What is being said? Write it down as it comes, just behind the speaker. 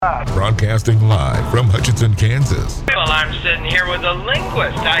Broadcasting live from Hutchinson, Kansas. Well, I'm sitting here with a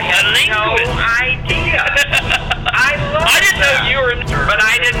linguist. I had no idea. I didn't know you were, but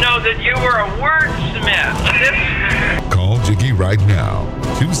I didn't know that you were a wordsmith. Call Jiggy right now.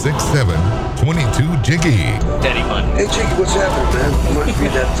 267-22-JIGGY. Steady fun. Hey, Jiggy, what's happening, man? Must be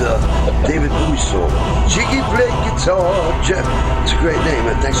that David Bowie song. Jiggy play guitar. It's a great name,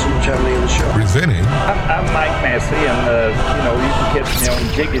 man. Thanks so much for having me on the show. Presenting. I'm Mike Massey, and you can catch me on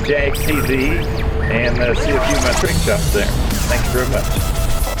Jiggy Jag TV and see a few of my trick shots there. Thank you very much.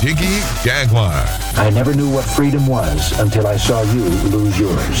 Jiggy Jaguar. I never knew what freedom was until I saw you lose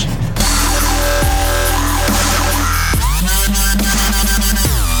yours.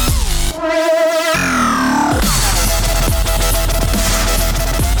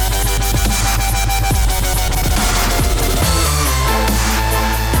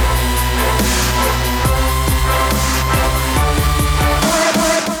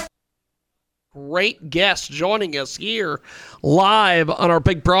 Great guest joining us here live on our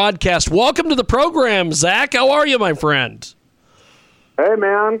big broadcast. Welcome to the program, Zach. How are you, my friend? Hey,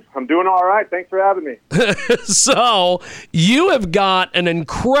 man. I'm doing all right. Thanks for having me. So, you have got an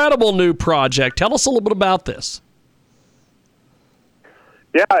incredible new project. Tell us a little bit about this.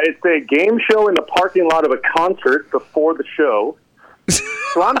 Yeah, it's a game show in the parking lot of a concert before the show.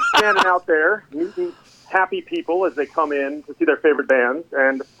 So I'm standing out there meeting happy people as they come in to see their favorite bands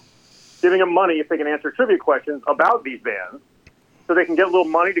and giving them money if they can answer trivia questions about these bands so they can get a little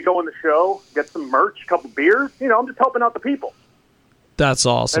money to go in the show, get some merch, a couple beers. You know, I'm just helping out the people. That's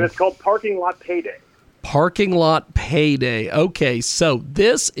awesome. And it's called Parking Lot Payday. Parking Lot Payday. Okay, so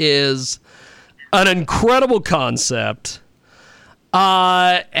this is an incredible concept.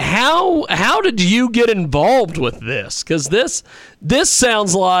 How did you get involved with this? Because this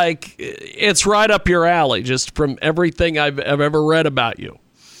sounds like it's right up your alley, just from everything I've ever read about you.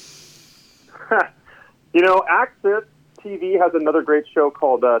 You know, Access TV has another great show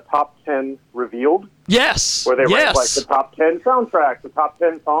called Top 10 Revealed. Yes. Where they rank like the top 10 soundtracks, the top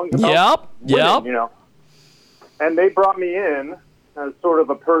 10 songs. Yep. You know, and they brought me in as sort of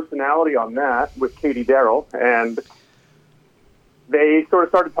a personality on that with Katie Darrell, and they sort of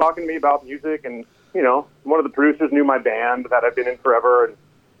started talking to me about music, and you know, one of the producers knew my band that I've been in forever, and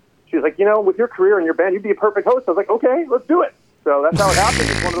she was like, you know, with your career and your band, you'd be a perfect host. I was like, okay, let's do it. So that's how it happened.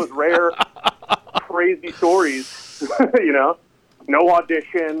 It's one of those rare, crazy stories, you know, no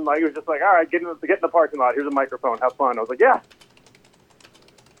audition. Like, it was just like, all right, get in the parking lot. Here's a microphone. Have fun. I was like, yeah.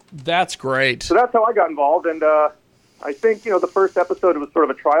 That's great. So that's how I got involved. And I think, you know, the first episode was sort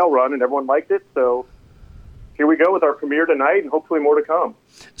of a trial run, and everyone liked it. So here we go with our premiere tonight, and hopefully more to come.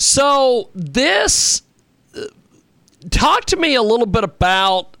 So this, talk to me a little bit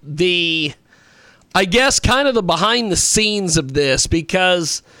about I guess, kind of the behind the scenes of this,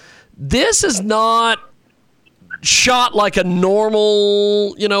 because this is not shot like a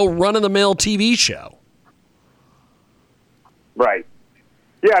normal, you know, run-of-the-mill TV show. Right.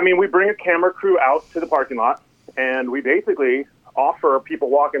 Yeah, I mean, we bring a camera crew out to the parking lot, and we basically offer people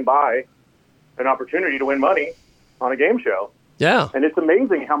walking by an opportunity to win money on a game show. Yeah. And it's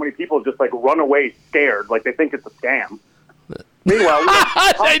amazing how many people just, like, run away scared, like they think it's a scam. Meanwhile,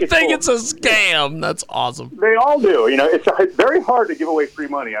 they think it's a scam. That's awesome. They all do. You know, it's very hard to give away free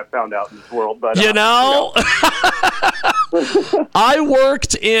money, I've found out in this world. But you know? I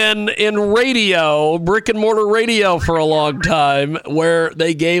worked in radio, brick and mortar radio, for a long time, where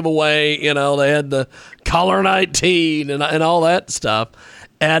they gave away, you know, they had the Caller 19 and all that stuff.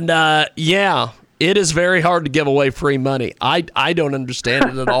 And yeah, it is very hard to give away free money. I don't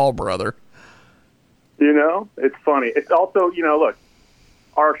understand it at all, brother. You know, it's funny. It's also, you know, look,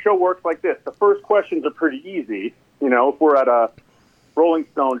 our show works like this. The first questions are pretty easy. You know, if we're at a Rolling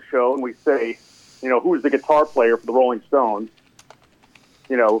Stones show and we say, you know, who's the guitar player for the Rolling Stones,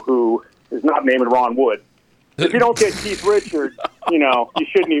 you know, who is not named Ron Wood. If you don't get Keith Richards, you know, you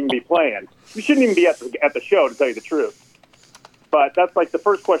shouldn't even be playing. You shouldn't even be at the show, to tell you the truth. But that's like the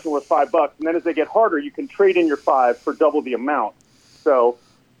first question was $5, and then as they get harder, you can trade in your $5 for double the amount. So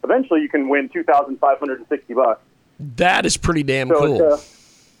eventually, you can win $2,560. That is pretty damn cool. It's a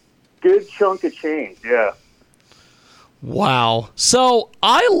good chunk of change, yeah. Wow. So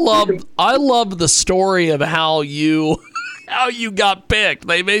I love the story of how you got picked.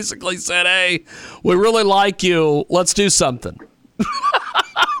 They basically said, "Hey, we really like you. Let's do something."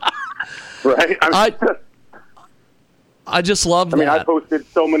 Right. I just love that. I mean, I've hosted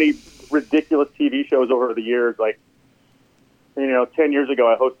so many ridiculous TV shows over the years, like. You know, 10 years ago,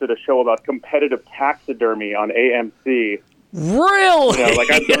 I hosted a show about competitive taxidermy on AMC. Really? You know,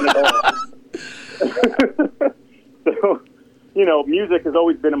 like I've done it all. So, music has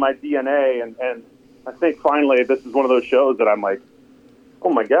always been in my DNA, and I think finally this is one of those shows that I'm like,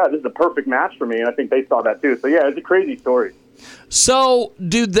 oh my God, this is a perfect match for me, and I think they saw that too. So yeah, it's a crazy story. So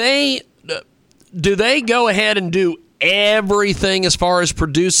do they go ahead and do everything as far as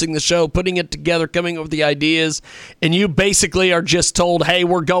producing the show, putting it together, coming up with the ideas, and you basically are just told, hey,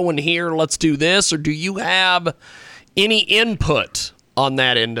 we're going here, let's do this? Or do you have any input on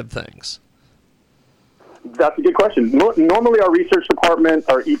that end of things? That's a good question. Normally our research department,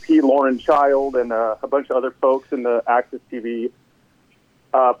 our EP, Lauren Child, and a bunch of other folks in the Access TV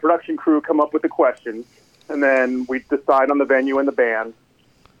production crew come up with the questions, and then we decide on the venue and the band.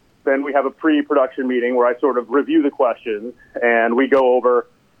 Then we have a pre-production meeting where I sort of review the questions, and we go over,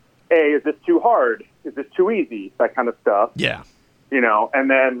 hey, is this too hard? Is this too easy? That kind of stuff. Yeah. And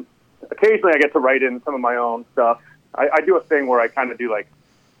then occasionally I get to write in some of my own stuff. I do a thing where I kind of do like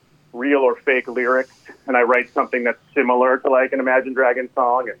real or fake lyrics, and I write something that's similar to like an Imagine Dragons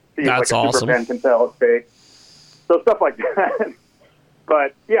song, and see if like a awesome. super fan can tell it's fake. So stuff like that.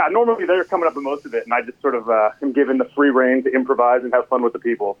 But yeah, normally they're coming up with most of it, and I just sort of am given the free rein to improvise and have fun with the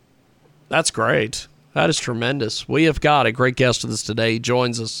people. That's great. That is tremendous. We have got a great guest with us today. He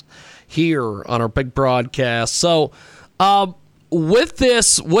joins us here on our big broadcast. So, with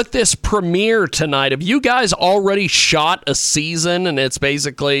this premiere tonight, have you guys already shot a season, and it's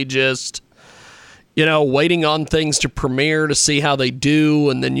basically just, waiting on things to premiere to see how they do,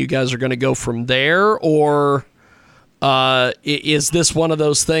 and then you guys are going to go from there? Or is this one of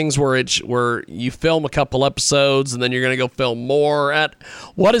those things where you film a couple episodes and then you're going to go film more?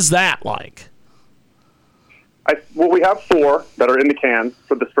 What is that like? We have 4 that are in the can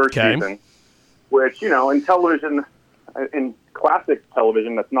for this first season, which, in television, in classic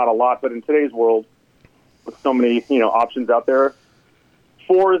television, that's not a lot, but in today's world, with so many, options out there,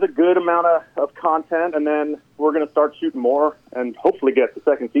 4 is a good amount of content, and then we're going to start shooting more and hopefully get the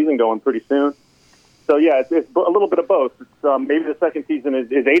second season going pretty soon. So yeah, it's a little bit of both. It's, maybe the second season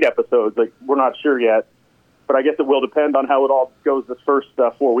is 8 episodes. Like, we're not sure yet, but I guess it will depend on how it all goes this first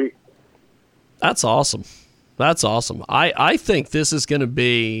 4 weeks. That's awesome. That's awesome. I think this is going to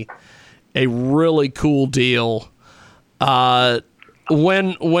be a really cool deal.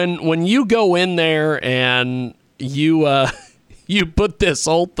 When you go in there and you you put this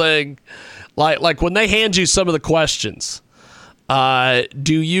whole thing, like when they hand you some of the questions,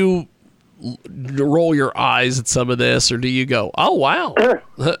 do you roll your eyes at some of this, or do you go, oh wow?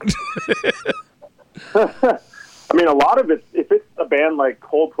 I mean, a lot of it, if it's a band like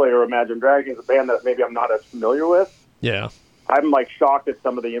Coldplay or Imagine Dragons, a band that maybe I'm not as familiar with, yeah, I'm like shocked at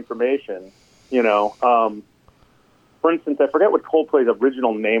some of the information. For instance, I forget what Coldplay's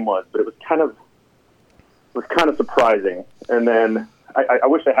original name was, but it was kind of surprising. And then I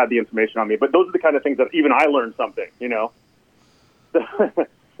wish I had the information on me, but those are the kind of things that even I learned something.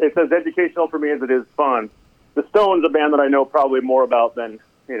 It's as educational for me as it is fun. The Stones, a band that I know probably more about than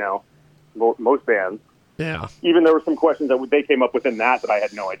most bands. Yeah. Even there were some questions that they came up with in that I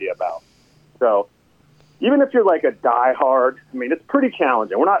had no idea about. So even if you're like a diehard, I mean, it's pretty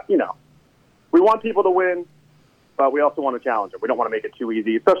challenging. We're not, we want people to win, but we also want to challenge them. We don't want to make it too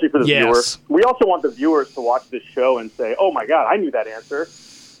easy, especially for the viewers. We also want the viewers to watch this show and say, oh my God, I knew that answer.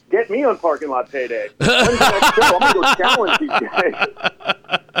 Get me on Parking Lot Payday. When's the next show? I'm going to go challenge these guys.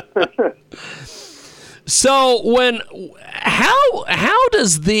 So how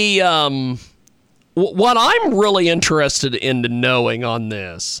does the, what I'm really interested in knowing on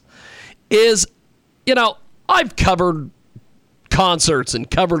this is, I've covered concerts and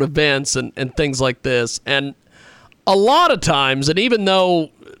covered events and things like this, and a lot of times, and even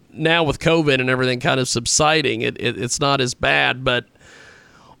though now with COVID and everything kind of subsiding, it's not as bad, but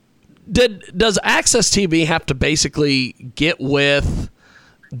does Access TV have to basically get with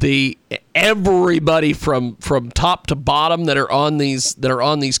everybody from top to bottom that are on these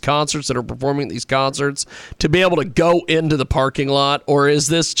concerts, that are performing at these concerts, to be able to go into the parking lot? Or is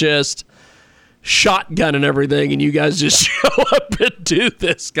this just shotgun and everything and you guys just show up and do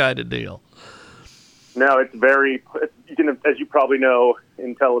this kind of deal? No, it's very, as you probably know,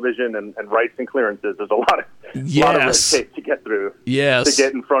 in television and rights and clearances, there's a lot of red tape to get through. Yes. To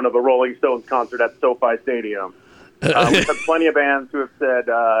get in front of a Rolling Stones concert at SoFi Stadium. We've had plenty of bands who have said,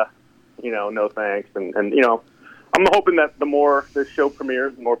 no thanks. And I'm hoping that the more this show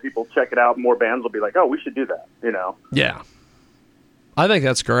premieres, the more people check it out, more bands will be like, oh, we should do that, Yeah. I think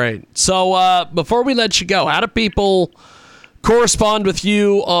that's great. So before we let you go, how do people correspond with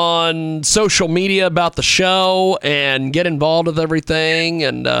you on social media about the show and get involved with everything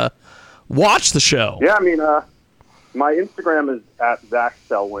and watch the show? Yeah, I mean, my Instagram is at Zach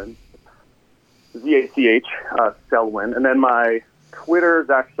Selwyn. ZACH, Selwyn. And then my Twitter,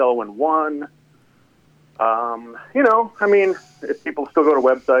 Zach Selwyn1. If people still go to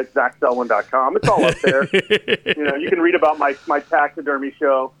websites, zachselwyn.com, it's all up there. You can read about my taxidermy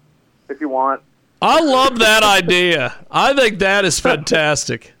show if you want. I love that idea. I think that is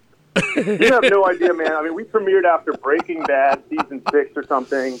fantastic. You have no idea, man. I mean, we premiered after Breaking Bad season 6 or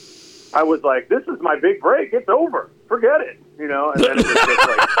something. I was like, this is my big break. It's over. Forget it. And then it was just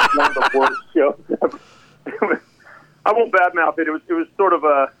like one of the worst shows ever. I won't badmouth it. It was sort of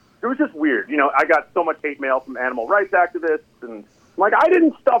it was just weird. I got so much hate mail from animal rights activists, and like, I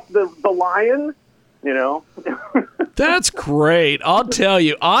didn't stuff the lion, That's great. I'll tell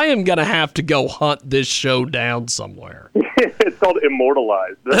you, I am going to have to go hunt this show down somewhere. It's called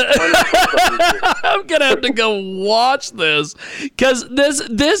Immortalized. I'm going to have to go watch this, because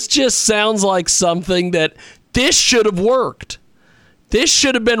this just sounds like something that this should have worked. This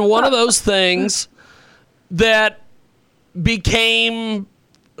should have been one of those things that became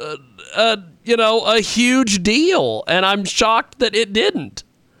a huge deal, and I'm shocked that it didn't.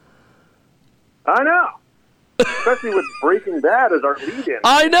 I know. Especially with Breaking Bad as our lead-in.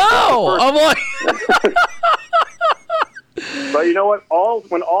 I know. I'm like... But you know what?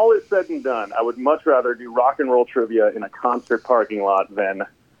 When all is said and done, I would much rather do rock and roll trivia in a concert parking lot than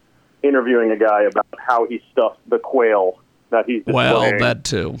interviewing a guy about how he stuffed the quail that he's displaying. Well, that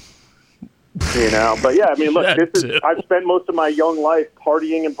too. But yeah, I mean, look, I've spent most of my young life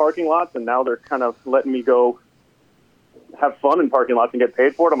partying in parking lots, and now they're kind of letting me go have fun in parking lots and get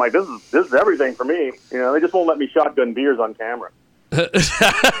paid for it. I'm like, this is everything for me. They just won't let me shotgun beers on camera.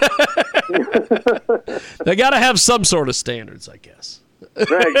 They got to have some sort of standards, I guess.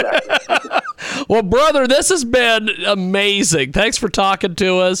 Exactly. Well, brother, this has been amazing. Thanks for talking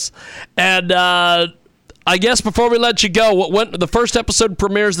to us. And I guess before we let you go, the first episode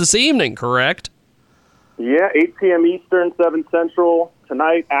premieres this evening, correct? Yeah, 8 p.m. Eastern, 7 Central.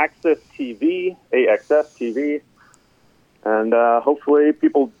 Tonight, AXS TV, AXS TV. And hopefully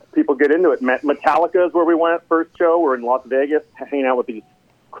people get into it. Metallica is where we went first show. We're in Las Vegas, hanging out with these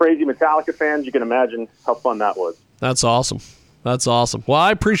crazy Metallica fans. You can imagine how fun that was. That's awesome. Well,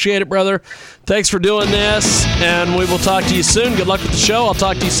 I appreciate it, brother. Thanks for doing this, and we will talk to you soon. Good luck with the show. I'll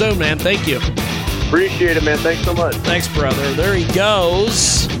talk to you soon, man. Thank you. Appreciate it, man. Thanks so much. Thanks, brother. There he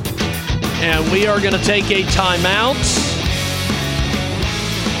goes. And we are going to take a timeout.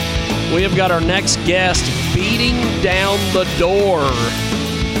 We have got our next guest beating down the door.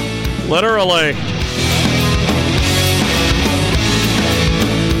 Literally.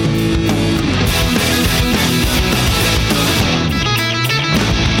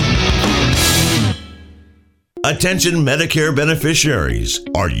 Attention Medicare beneficiaries.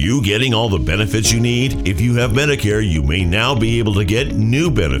 Are you getting all the benefits you need? If you have Medicare, you may now be able to get new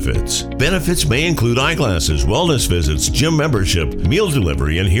benefits. Benefits may include eyeglasses, wellness visits, gym membership, meal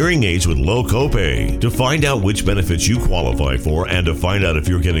delivery, and hearing aids with low copay. To find out which benefits you qualify for and to find out if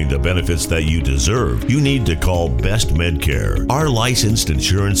you're getting the benefits that you deserve, you need to call Best Medcare. Our licensed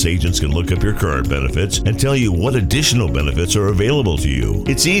insurance agents can look up your current benefits and tell you what additional benefits are available to you.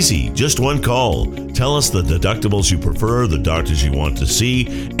 It's easy, just one call. Tell us the deductibles you prefer, the doctors you want to see,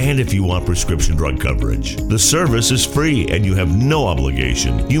 and if you want prescription drug coverage. The service is free and you have no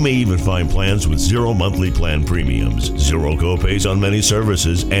obligation. You may even find plans with 0 monthly plan premiums, 0 copays on many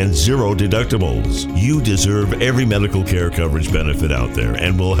services, and 0 deductibles. You deserve every medical care coverage benefit out there,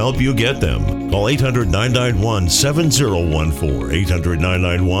 and we'll help you get them. Call 800-991-7014.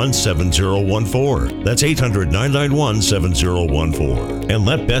 800-991-7014. That's 800-991-7014. And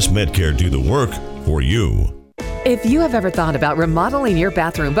let Best Medcare do the work for you. If you have ever thought about remodeling your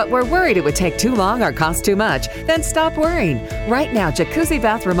bathroom but were worried it would take too long or cost too much, then stop worrying. Right now, Jacuzzi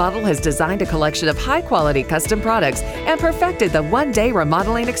Bath Remodel has designed a collection of high-quality custom products and perfected the one-day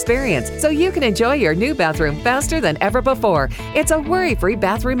remodeling experience so you can enjoy your new bathroom faster than ever before. It's a worry-free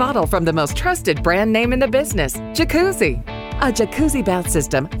bath remodel from the most trusted brand name in the business, Jacuzzi. A jacuzzi bath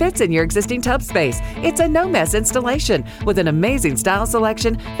system fits in your existing tub space. It's a no-mess installation with an amazing style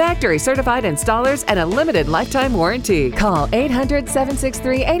selection, factory-certified installers, and a limited lifetime warranty. Call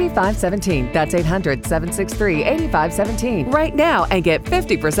 800-763-8517. That's 800-763-8517 right now and get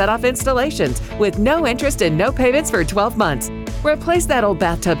 50% off installations with no interest and no payments for 12 months. Replace that old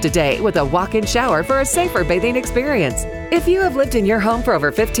bathtub today with a walk-in shower for a safer bathing experience. If you have lived in your home for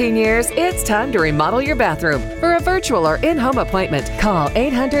over 15 years, it's time to remodel your bathroom. For a virtual or in-home appointment, call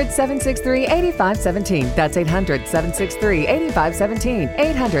 800-763-8517. That's 800-763-8517.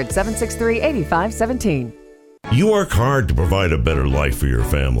 800-763-8517. You work hard to provide a better life for your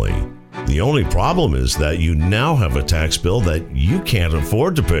family. The only problem is that you now have a tax bill that you can't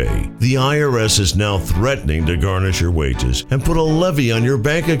afford to pay. The IRS is now threatening to garnish your wages and put a levy on your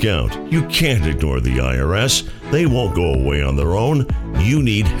bank account. You can't ignore the IRS. They won't go away on their own. You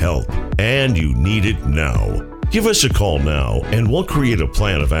need help, and you need it now. Give us a call now, and we'll create a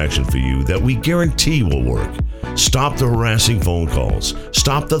plan of action for you that we guarantee will work. Stop the harassing phone calls.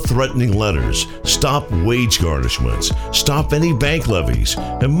 Stop the threatening letters. Stop wage garnishments. Stop any bank levies.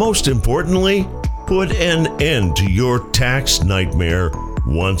 And most importantly, put an end to your tax nightmare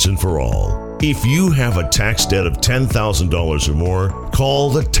once and for all. If you have a tax debt of $10,000 or more, call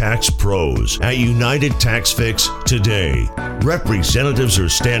the Tax Pros at United Tax Fix today. Representatives are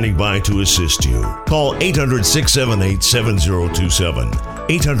standing by to assist you. Call 800-678-7027.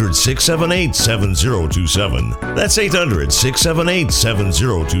 800-678-7027. That's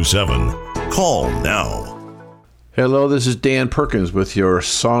 800-678-7027. Call now. Hello, this is Dan Perkins with your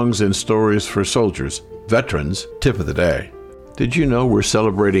Songs and Stories for Soldiers, Veterans Tip of the Day. Did you know we're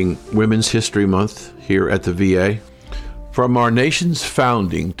celebrating Women's History Month here at the VA? From our nation's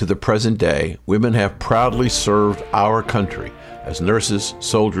founding to the present day, women have proudly served our country as nurses,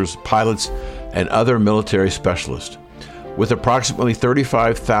 soldiers, pilots, and other military specialists. With approximately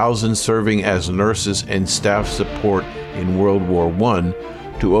 35,000 serving as nurses and staff support in World War I,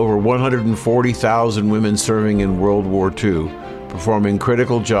 to over 140,000 women serving in World War II, performing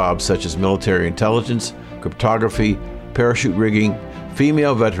critical jobs such as military intelligence, cryptography, parachute rigging,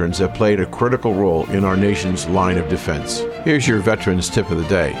 female veterans have played a critical role in our nation's line of defense. Here's your Veterans Tip of the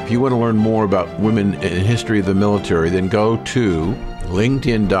Day. If you want to learn more about women in history of the military, then go to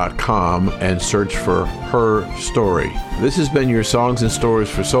LinkedIn.com and search for Her Story. This has been your Songs and Stories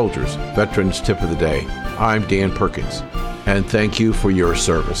for Soldiers, Veterans Tip of the Day. I'm Dan Perkins, and thank you for your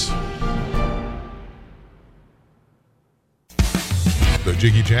service. The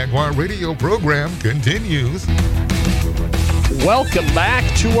Jiggy Jaguar radio program continues. Welcome back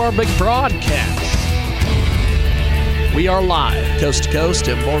to our big broadcast. We are live, coast to coast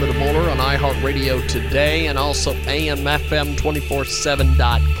and border to border on iHeartRadio today and also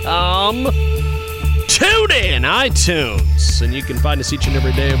AMFM247.com. Tune in, iTunes, and you can find us each and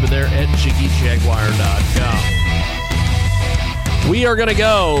every day over there at JiggyJaguar.com. We are going to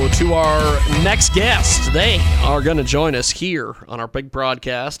go to our next guest. They are going to join us here on our big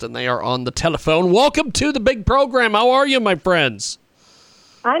broadcast, and they are on the telephone. Welcome to the big program. How are you, my friends?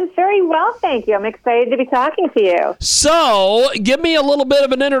 I'm very well, thank you. I'm excited to be talking to you. So, give me a little bit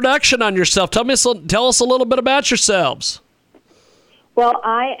of an introduction on yourself. Tell us a little bit about yourselves. Well,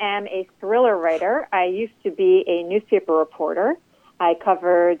 I am a thriller writer. I used to be a newspaper reporter. I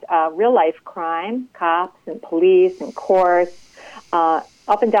covered real-life crime, cops and police and courts,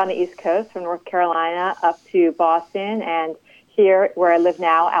 up and down the East Coast from North Carolina up to Boston and here where I live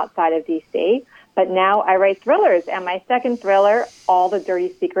now outside of D.C., but now I write thrillers, and my second thriller, All the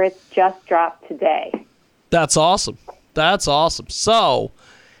Dirty Secrets, just dropped today. That's awesome. That's awesome. So,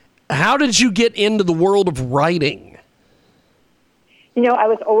 how did you get into the world of writing? You know, I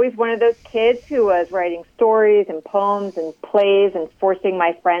was always one of those kids who was writing stories and poems and plays and forcing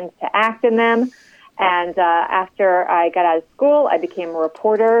my friends to act in them. And after I got out of school, I became a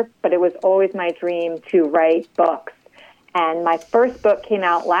reporter, but it was always my dream to write books. And my first book came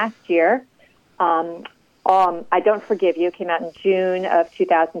out last year. I Don't Forgive You came out in June of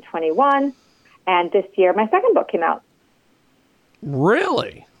 2021, and this year my second book came out.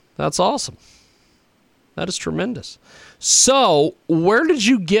 Really? That's awesome. That is tremendous. So, where did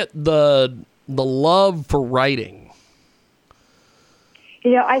you get the love for writing?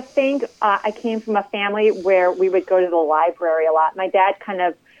 You know, I think I came from a family where we would go to the library a lot. My dad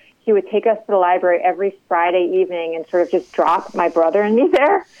he would take us to the library every Friday evening and sort of just drop my brother and me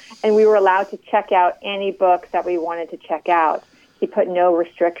there. And we were allowed to check out any books that we wanted to check out. He put no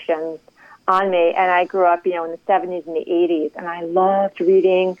restrictions on me. And I grew up, in the 70s and the 80s. And I loved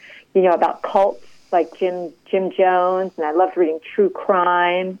reading, about cults like Jim Jones. And I loved reading true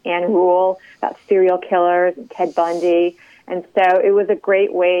crime, Ann Rule, about serial killers and Ted Bundy. And so it was a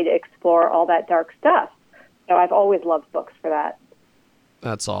great way to explore all that dark stuff. So I've always loved books for that.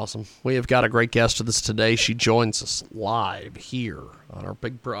 That's awesome. We have got a great guest with us today. She joins us live here on our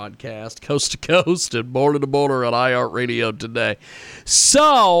big broadcast, coast to coast and border to border on iHeartRadio today.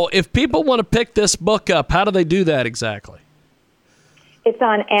 So, if people want to pick this book up, how do they do that exactly? It's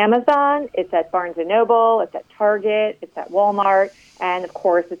on Amazon, it's at Barnes & Noble, it's at Target, it's at Walmart, and of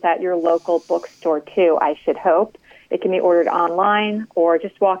course it's at your local bookstore too, I should hope. It can be ordered online or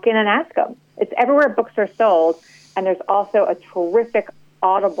just walk in and ask them. It's everywhere books are sold, and there's also a terrific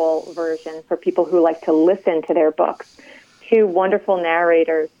Audible version for people who like to listen to their books. Two wonderful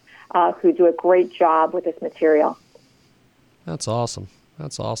narrators who do a great job with this material. That's awesome.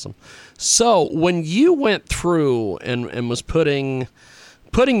 That's awesome. So when you went through and was putting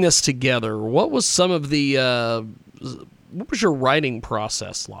this together, what was some of the what was your writing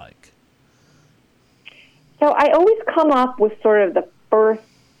process like? So I always come up with sort of the first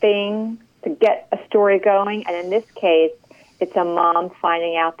thing to get a story going, and in this case, it's a mom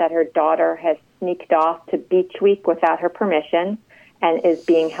finding out that her daughter has sneaked off to Beach Week without her permission and is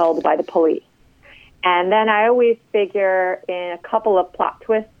being held by the police. And then I always figure in a couple of plot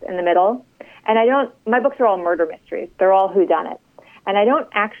twists in the middle. And my books are all murder mysteries. They're all whodunits. And I don't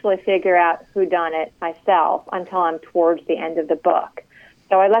actually figure out whodunit myself until I'm towards the end of the book.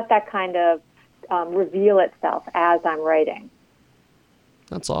 So I let that kind of reveal itself as I'm writing.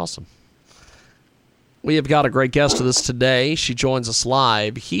 That's awesome. We have got a great guest with us today. She joins us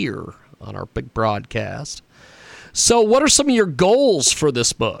live here on our big broadcast. So what are some of your goals for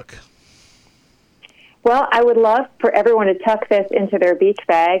this book? Well, I would love for everyone to tuck this into their beach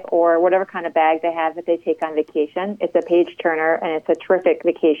bag or whatever kind of bag they have that they take on vacation. It's a page turner, and it's a terrific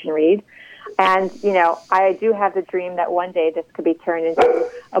vacation read. And, I do have the dream that one day this could be turned into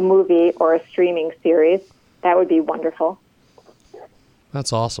a movie or a streaming series. That would be wonderful.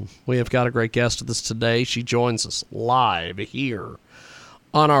 That's awesome. We have got a great guest with us today. She joins us here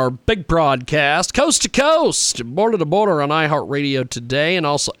on our big broadcast, coast to coast, border to border on iHeartRadio today, and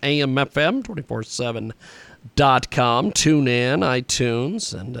also AM/FM 247.com. Tune in,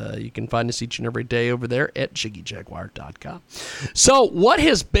 iTunes, and you can find us each and every day over there at JiggyJaguar.com. So what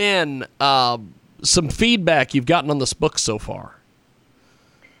has been some feedback you've gotten on this book so far?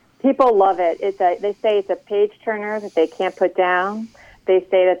 People love it. They say it's a page turner that they can't put down. They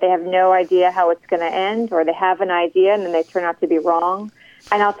say that they have no idea how it's going to end, or they have an idea and then they turn out to be wrong.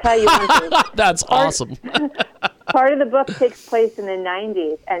 And I'll tell you one thing. That's awesome. Part of the book takes place in the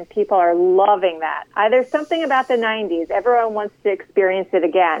 90s, and people are loving that. There's something about the 90s. Everyone wants to experience it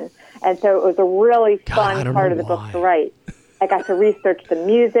again. And so it was a really fun part of the book to write. I got to research the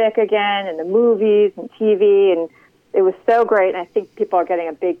music again and the movies and TV, and it was so great, and I think people are getting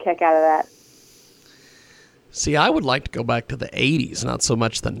a big kick out of that. See, I would like to go back to the 80s, not so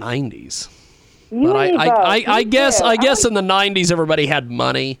much the 90s. But I guess in the 90s everybody had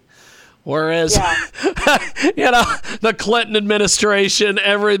money, whereas the Clinton administration,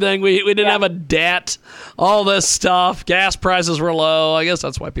 everything, we didn't have a debt, all this stuff, gas prices were low. I guess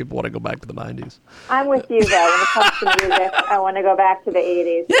that's why people want to go back to the 90s. I'm with you though. When it comes to music, I want to go back to the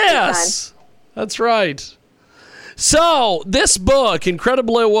 80s. Yes, that's right. So this book,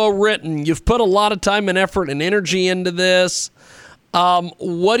 incredibly well written. You've put a lot of time and effort and energy into this.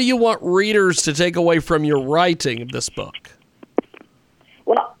 What do you want readers to take away from your writing of this book?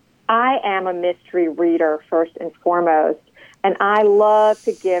 Well, I am a mystery reader first and foremost, and I love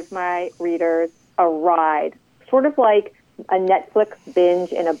to give my readers a ride, sort of like a Netflix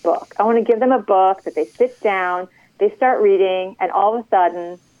binge in a book. I want to give them a book that they sit down, they start reading, and all of a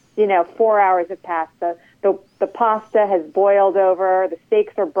sudden, 4 hours have passed. The pasta has boiled over, the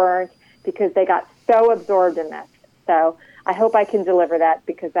steaks are burnt because they got so absorbed in this. So I hope I can deliver that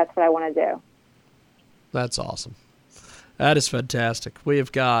because that's what I want to do. That's awesome. That is fantastic. We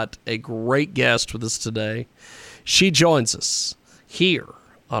have got a great guest with us today. She joins us here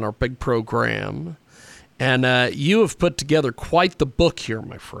on our big program. And you have put together quite the book here,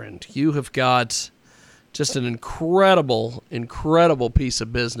 my friend. You have got just an incredible, incredible piece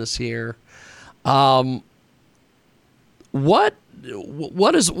of business here. What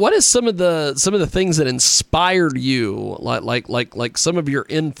is some of the things that inspired you, like some of your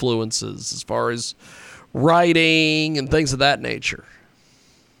influences as far as writing and things of that nature?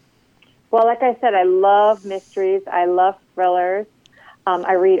 Well, like I said, I love mysteries. I love thrillers.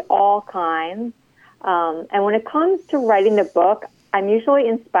 I read all kinds. And when it comes to writing the book, I'm usually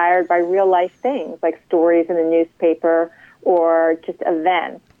inspired by real life things like stories in the newspaper or just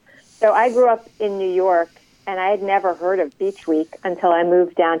events. So I grew up in New York, and I had never heard of Beach Week until I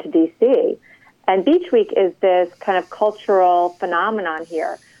moved down to D.C. And Beach Week is this kind of cultural phenomenon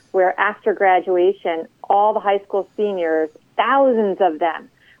here where after graduation, all the high school seniors, thousands of them,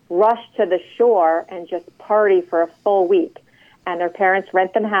 rush to the shore and just party for a full week. And their parents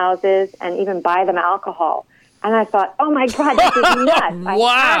rent them houses and even buy them alcohol. And I thought, oh, my God, this is nuts.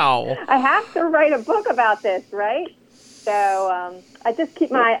 Wow. I have to write a book about this, right? So I just keep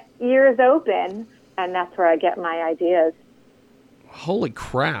my ears open, and that's where I get my ideas. Holy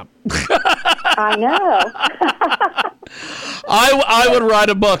crap. I know. I would write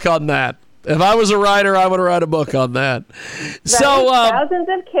a book on that. If I was a writer, I would write a book on that. Right? So thousands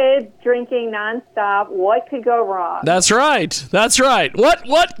of kids drinking nonstop. What could go wrong? That's right.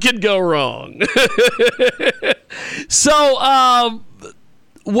 What could go wrong? So,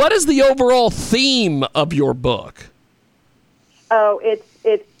 what is the overall theme of your book? Oh, it's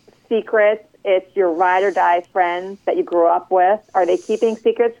secrets. It's your ride or die friends that you grew up with. Are they keeping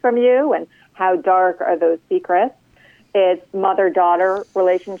secrets from you? And how dark are those secrets? It's mother-daughter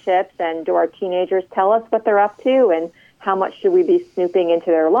relationships, and do our teenagers tell us what they're up to, and how much should we be snooping into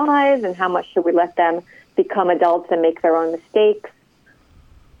their lives, and how much should we let them become adults and make their own mistakes?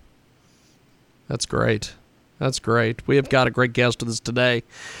 That's great. We have got a great guest with us today.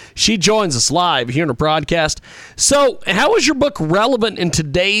 She joins us live here in a broadcast. So, how is your book relevant in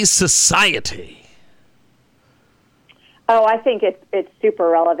today's society? Oh, I think it's super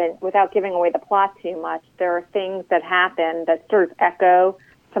relevant. Without giving away the plot too much, there are things that happen that sort of echo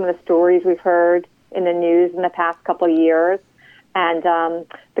some of the stories we've heard in the news in the past couple of years. And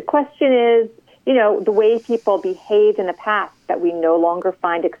the question is, the way people behaved in the past that we no longer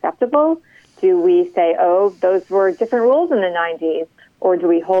find acceptable. Do we say, oh, those were different rules in the 90s? Or do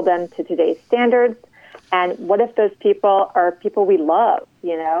we hold them to today's standards? And what if those people are people we love,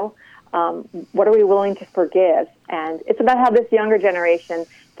 what are we willing to forgive? And it's about how this younger generation,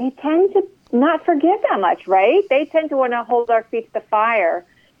 they tend to not forgive that much, right? They tend to want to hold our feet to the fire.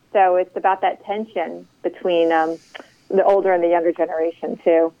 So it's about that tension between the older and the younger generation,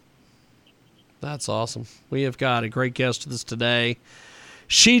 too. That's awesome. We have got a great guest with us today.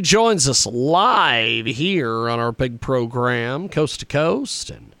 She joins us live here on our big program, Coast to Coast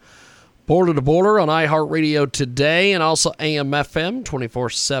and Border to Border on iHeartRadio today, and also AMFM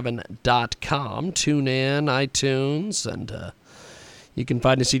 247.com. Tune in, iTunes, and you can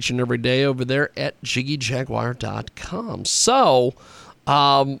find us each and every day over there at JiggyJaguar.com. So,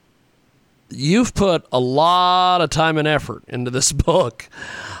 you've put a lot of time and effort into this book.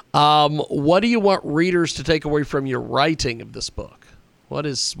 What do you want readers to take away from your writing of this book? What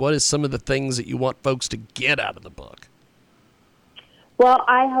is some of the things that you want folks to get out of the book? Well,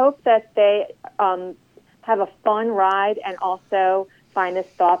 I hope that they have a fun ride and also find this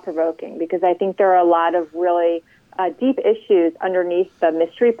thought-provoking, because I think there are a lot of really deep issues underneath the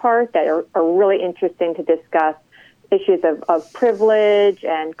mystery part that are really interesting to discuss. Issues of privilege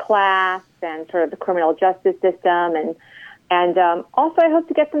and class and sort of the criminal justice system. And also I hope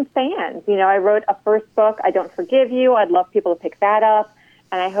to get some fans. I wrote a first book, I Don't Forgive You. I'd love people to pick that up.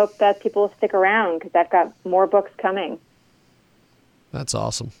 And I hope that people will stick around, because I've got more books coming. That's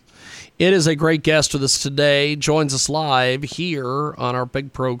awesome. It is a great guest with us today. Joins us live here on our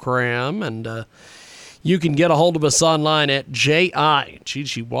big program. And you can get a hold of us online at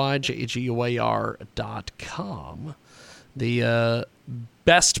JIGGYJAGUAR.com. The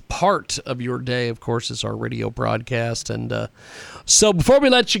best part of your day, of course, is our radio broadcast. And so before we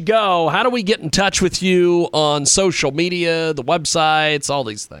let you go, how do we get in touch with you on social media, the websites, all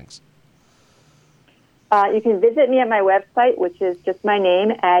these things? You can visit me at my website, which is just my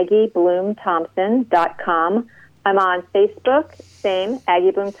name, AggieBloomThompson.com. I'm on Facebook, same,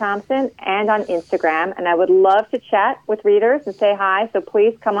 Aggie Bloom Thompson, and on Instagram. And I would love to chat with readers and say hi, so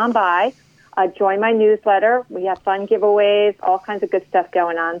please come on by. Join my newsletter. We have fun giveaways, all kinds of good stuff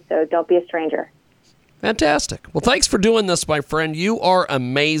going on, so don't be a stranger. Fantastic. Well, thanks for doing this, my friend. You are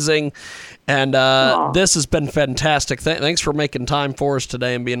amazing, and this has been fantastic. Thanks for making time for us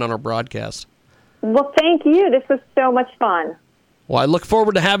today and being on our broadcast. Well, thank you. This was so much fun. Well, I look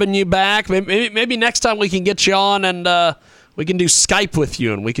forward to having you back. Maybe next time we can get you on and we can do Skype with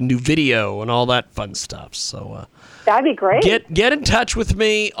you and we can do video and all that fun stuff. So that'd be great. Get in touch with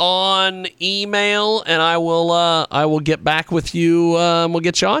me on email, and I will get back with you. We'll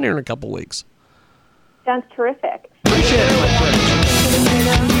get you on here in a couple weeks. Sounds terrific. Appreciate it, my friend.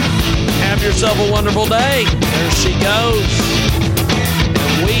 Have yourself a wonderful day. There she goes.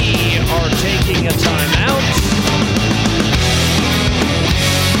 We are taking a time out.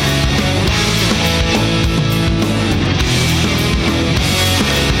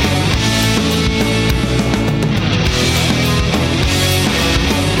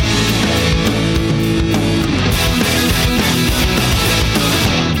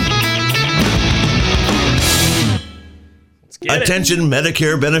 Attention Attention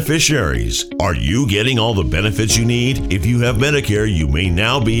Medicare beneficiaries. Are you getting all the benefits you need? If you have Medicare, you may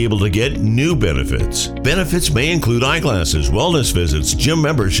now be able to get new benefits. Benefits may include eyeglasses, wellness visits, gym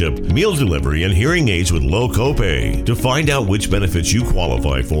membership, meal delivery, and hearing aids with low copay. To find out which benefits you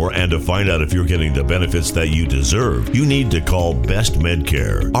qualify for and to find out if you're getting the benefits that you deserve, you need to call Best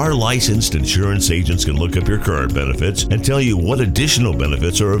Medcare. Our licensed insurance agents can look up your current benefits and tell you what additional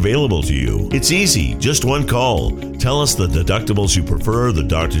benefits are available to you. It's easy, just one call. Tell us the deductibles you prefer, the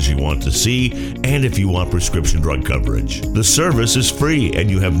doctors you want to see, and if you want prescription drug coverage. The service is free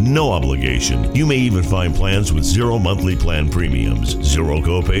and you have no obligation. You may even find plans with 0 monthly plan premiums, 0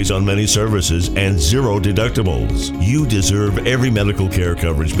 copays on many services, and 0 deductibles. You deserve every medical care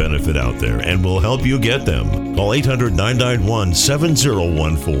coverage benefit out there, and we'll help you get them. Call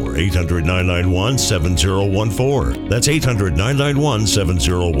 800-991-7014. 800-991-7014. That's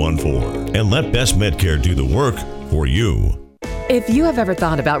 800-991-7014. And let Best Medcare do the work for you. If you have ever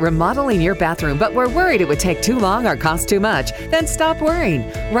thought about remodeling your bathroom but were worried it would take too long or cost too much, then stop worrying.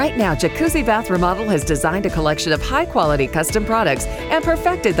 Right now, Jacuzzi Bath Remodel has designed a collection of high-quality custom products and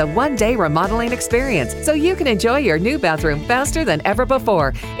perfected the one-day remodeling experience so you can enjoy your new bathroom faster than ever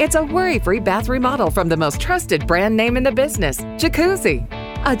before. It's a worry-free bath remodel from the most trusted brand name in the business, Jacuzzi.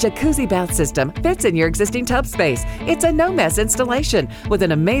 A jacuzzi bath system fits in your existing tub space. It's a no-mess installation with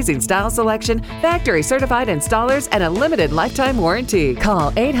an amazing style selection, factory-certified installers, and a limited lifetime warranty.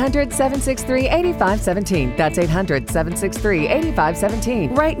 Call 800-763-8517. That's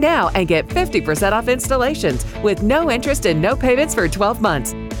 800-763-8517 right now and get 50% off installations with no interest and no payments for 12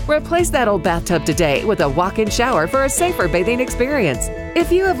 months. Replace that old bathtub today with a walk-in shower for a safer bathing experience. If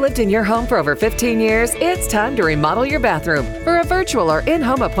you have lived in your home for over 15 years, it's time to remodel your bathroom. For a virtual or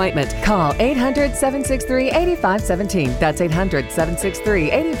in-home appointment, call 800-763-8517. That's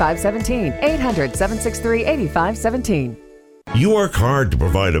 800-763-8517. 800-763-8517. You work hard to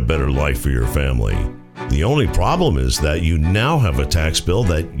provide a better life for your family. The only problem is that you now have a tax bill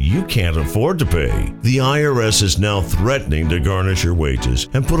that you can't afford to pay. The IRS is now threatening to garnish your wages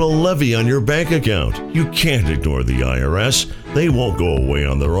and put a levy on your bank account. You can't ignore the IRS. They won't go away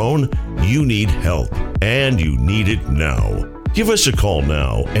on their own. You need help, and you need it now. Give us a call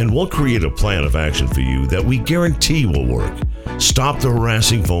now, and we'll create a plan of action for you that we guarantee will work. Stop the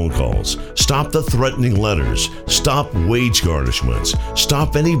harassing phone calls. Stop the threatening letters. Stop wage garnishments.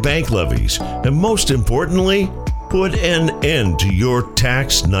 Stop any bank levies. And most importantly, put an end to your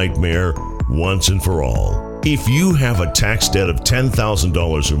tax nightmare once and for all. If you have a tax debt of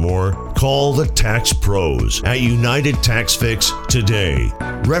 $10,000 or more, call the Tax Pros at United Tax Fix today.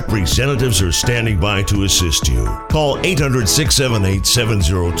 Representatives are standing by to assist you. Call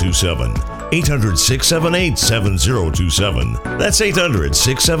 800-678-7027. 800-678-7027. That's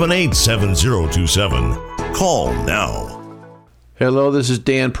 800-678-7027. Call now. Hello, this is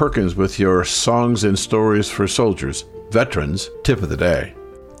Dan Perkins with your Songs and Stories for Soldiers, Veterans Tip of the Day.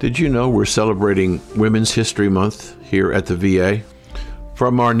 Did you know we're celebrating Women's History Month here at the VA?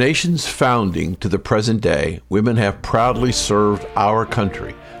 From our nation's founding to the present day, women have proudly served our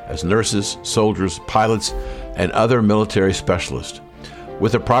country as nurses, soldiers, pilots, and other military specialists.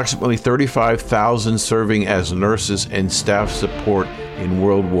 With approximately 35,000 serving as nurses and staff support in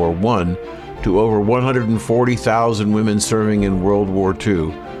World War I to over 140,000 women serving in World War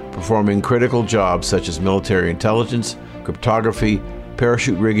II, performing critical jobs such as military intelligence, cryptography,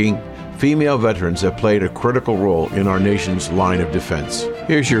 parachute rigging, female veterans have played a critical role in our nation's line of defense.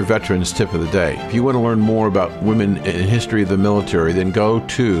 Here's your Veterans Tip of the Day. If you want to learn more about women in history of the military, then go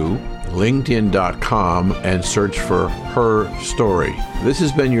to LinkedIn.com and search for Her Story. This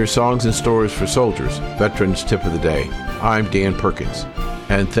has been your Songs and Stories for Soldiers, Veterans Tip of the Day. I'm Dan Perkins,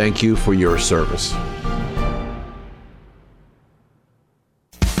 and thank you for your service.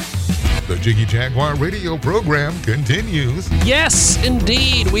 The Jiggy Jaguar radio program continues. Yes,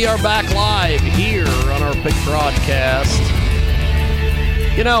 indeed. We are back live here on our big broadcast.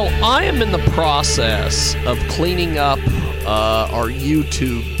 You know, I am in the process of cleaning up our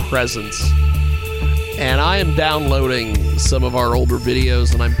YouTube presence. And I am downloading some of our older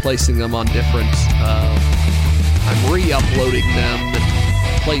videos and I'm placing them on different... I'm re-uploading them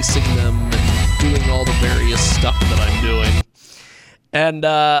and placing them and doing all the various stuff that I'm doing. And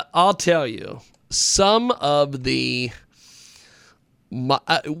I'll tell you, some of the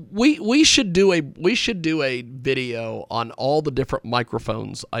we should do a video on all the different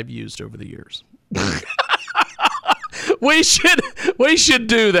microphones I've used over the years. We should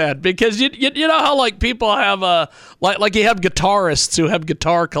do that because you know how like people have like you have guitarists who have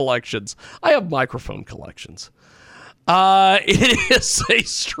guitar collections. I have microphone collections. It is a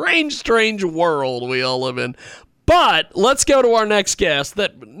strange world we all live in. But let's go to our next guest.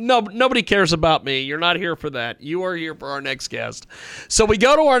 Nobody cares about me. You're not here for that. You are here for our next guest. So we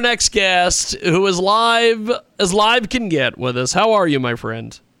go to our next guest, who is live as live can get with us. How are you, my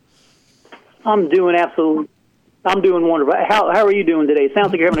friend? I'm doing wonderful. How are you doing today?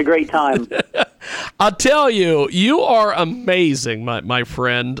 Sounds like you're having a great time. I'll tell you, you are amazing, my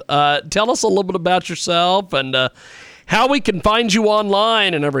friend. Tell us a little bit about yourself and how we can find you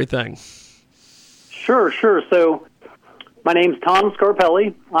online and everything. Sure. So my name's Tom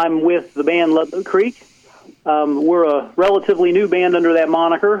Scarpelli. I'm with the band Ludlow Creek. We're a relatively new band under that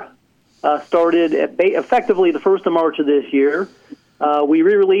moniker. Started effectively the 1st of March of this year. We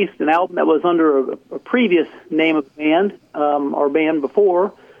re-released an album that was under a previous name of the band, our band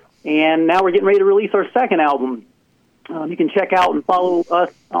before, and now we're getting ready to release our second album. You can check out and follow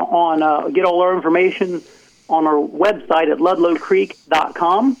us on, get all our information on our website at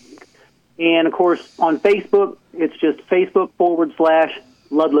ludlowcreek.com. And, of course, on Facebook, it's just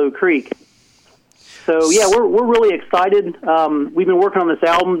Facebook.com/Ludlow Creek. So, yeah, we're really excited. We've been working on this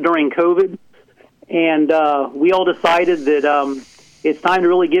album during COVID, and we all decided that it's time to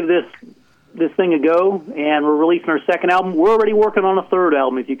really give this thing a go, and we're releasing our second album. We're already working on a third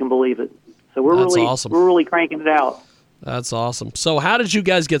album, if you can believe it. So That's awesome. We're really cranking it out. That's awesome. So how did you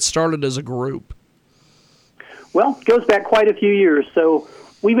guys get started as a group? Well, it goes back quite a few years. So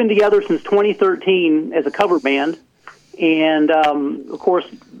we've been together since 2013 as a cover band, and of course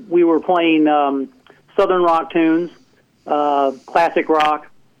we were playing southern rock tunes, classic rock,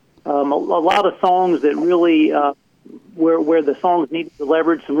 a lot of songs that really where the songs needed to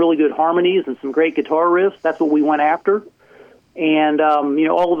leverage some really good harmonies and some great guitar riffs. That's what we went after, and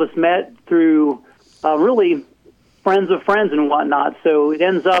all of us met through really friends of friends and whatnot. So it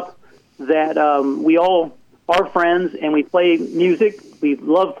ends up that we all are friends and we play music. We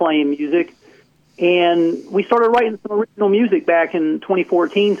love playing music, and we started writing some original music back in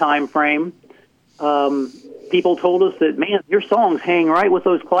 2014 time frame. People told us that, man, your songs hang right with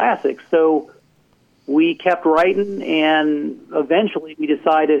those classics. So we kept writing, and eventually we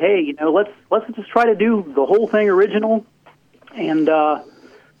decided, hey, let's just try to do the whole thing original, and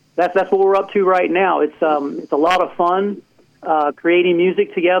that's what we're up to right now. It's a lot of fun creating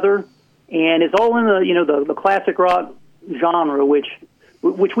music together, and it's all in the classic rock genre, which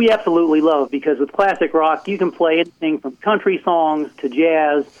we absolutely love, because with classic rock you can play anything from country songs to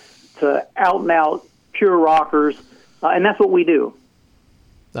jazz to out and out pure rockers, and that's what we do.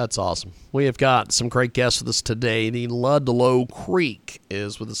 That's awesome. We have got some great guests with us today. The Ludlow Creek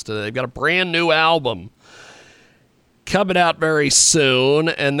is with us today. They've got a brand new album coming out very soon,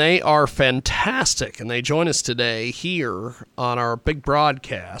 and they are fantastic. And they join us today here on our big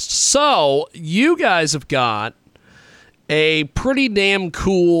broadcast. So you guys have got a pretty damn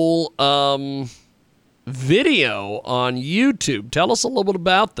cool video on YouTube. Tell us a little bit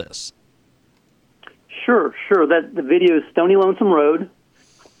about this. Sure. That the video is Stony Lonesome Road.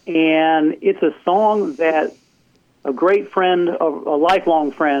 And it's a song that a great friend, a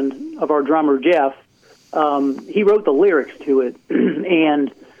lifelong friend of our drummer, Jeff, he wrote the lyrics to it.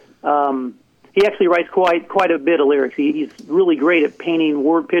 And he actually writes quite a bit of lyrics. He's really great at painting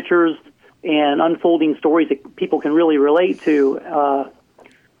word pictures and unfolding stories that people can really relate to.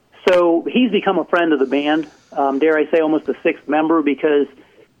 So he's become a friend of the band, dare I say almost a sixth member, because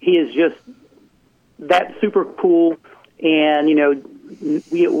he is just that super cool. And,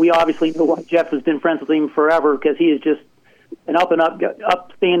 we obviously know why Jeff has been friends with him forever, because he is just an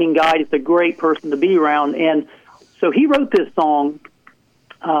upstanding guy, just a great person to be around. And so he wrote this song.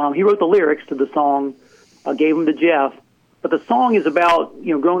 He wrote the lyrics to the song, gave them to Jeff. But the song is about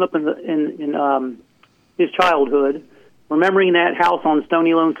growing up in his childhood, remembering that house on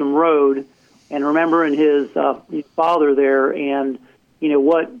Stony Lonesome Road, and remembering his father there, and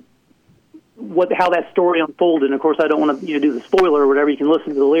how that story unfolded. And of course, I don't want to do the spoiler or whatever. You can listen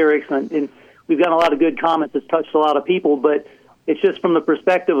to the lyrics, and we've gotten a lot of good comments that's touched a lot of people. But it's just from the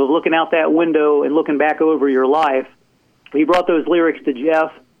perspective of looking out that window and looking back over your life. He brought those lyrics to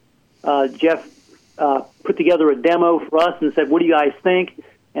Jeff. Jeff put together a demo for us and said, "What do you guys think?"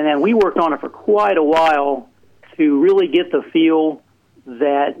 And then we worked on it for quite a while to really get the feel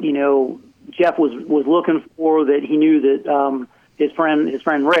that Jeff was looking for, that he knew that his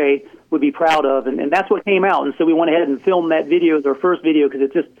friend Ray would be proud of, and that's what came out. And so we went ahead and filmed that video as our first video, because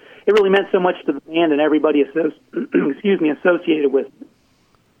it really meant so much to the band and everybody associated with it.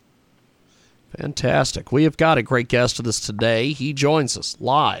 Fantastic. We have got a great guest with us today. He joins us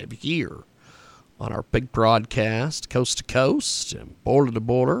live here on our big broadcast, coast to coast and border to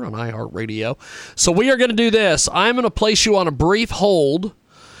border on iHeartRadio. So we are going to do this. I'm going to place you on a brief hold,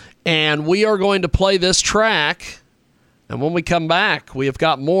 And we are going to play this track. And when we come back, we have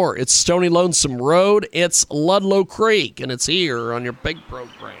got more. It's Stony Lonesome Road. It's Ludlow Creek. And it's here on your big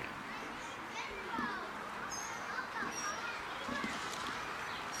program.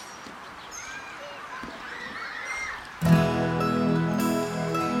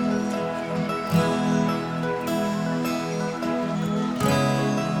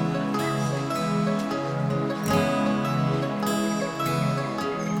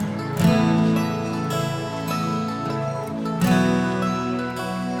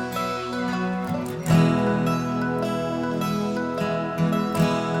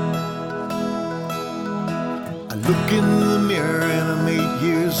 Look in the mirror and I'm 8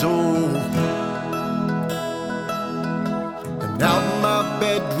 years old, and out my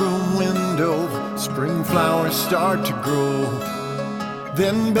bedroom window spring flowers start to grow.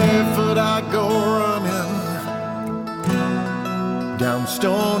 Then barefoot I go running down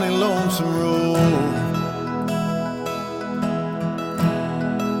Stony Lonesome Road.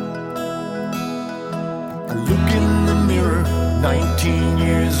 I look in the mirror, 19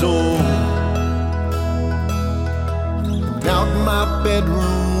 years old. Out my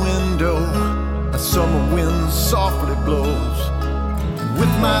bedroom window, a summer wind softly blows. And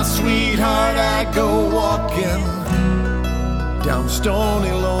with my sweetheart I go walking down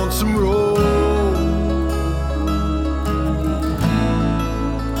Stony Lonesome Road.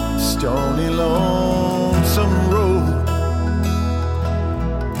 Stony Lonesome Road.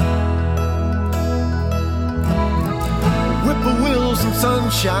 Whippoorwills and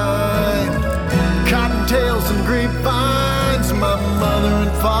sunshine, cottontails and grapevines, my mother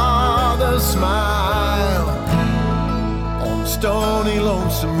and father smile on Stony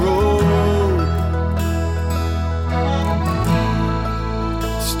Lonesome Road.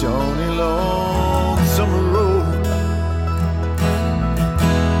 Stony Lonesome Road.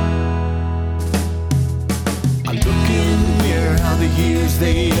 I look in the mirror, how the years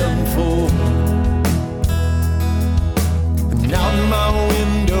they unfold, and out my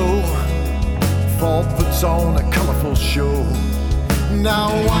window fall puts on a colorful show. Now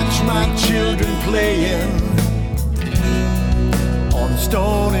watch my children playing on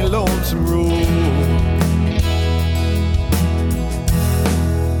Stony Lonesome Road.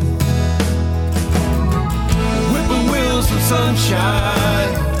 Whippoorwills and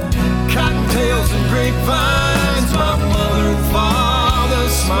sunshine, cottontails and grapevines, my mother and father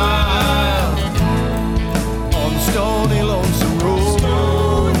smile on Stony Lonesome Road.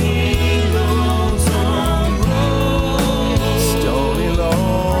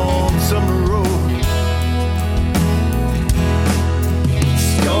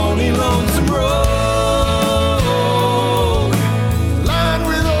 Lonesome Road, lined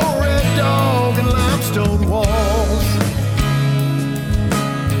with old red dog and limestone walls.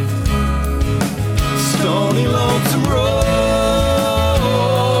 Stony Lonesome Road,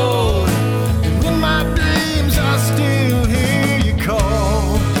 and in my dreams I still hear you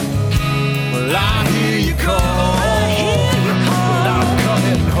call. Well, I hear you call. When I'm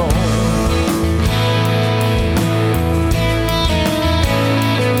coming home.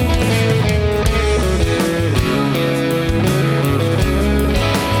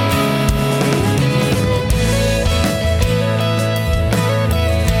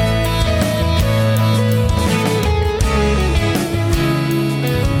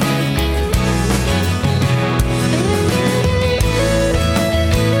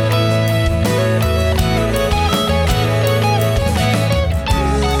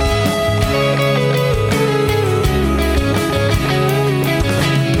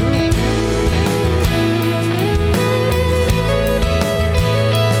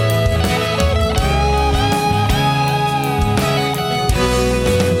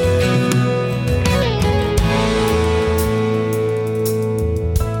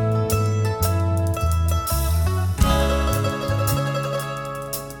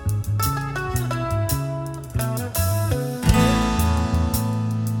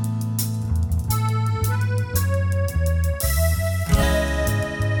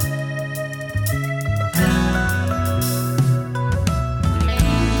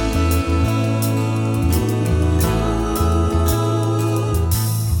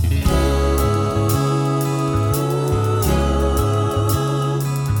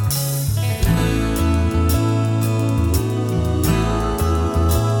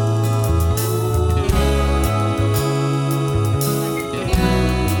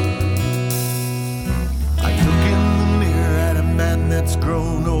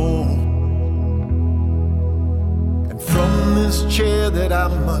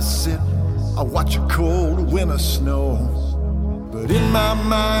 I watch a cold winter snow, but in my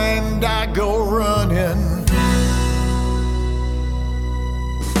mind I go running.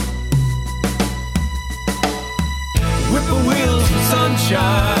 Whippoorwills and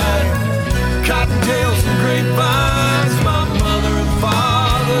sunshine, cottontails and grapevines, my mother and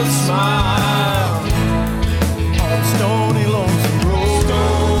father smile on Stony Lonesome Road.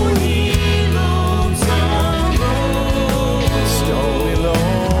 Stony Lonesome Road. Stony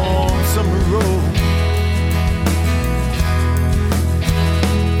Lonesome Road.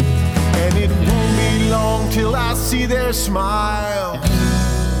 And it won't be long till I see their smile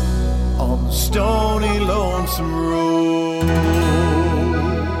on the Stony Lonesome Road.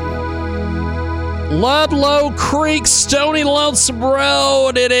 Ludlow Creek, Stony Lonesome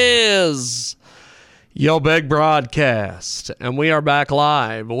Road, it is Yo Big Broadcast. And we are back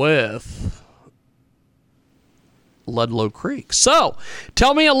live with Ludlow Creek. So,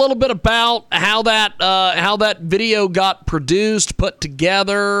 tell me a little bit about how that video got produced, put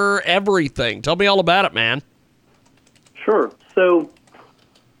together, everything. Tell me all about it, man. Sure. So,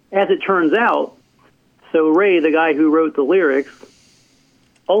 as it turns out, so Ray, the guy who wrote the lyrics,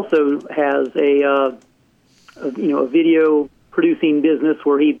 also has a video producing business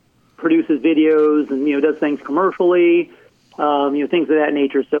where he produces videos and does things commercially, things of that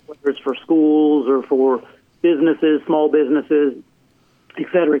nature. So whether it's for schools or for businesses, small businesses, et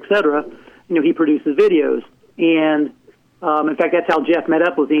cetera, he produces videos. And in fact, that's how Jeff met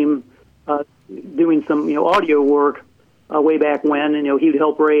up with him, doing some audio work way back when. And he'd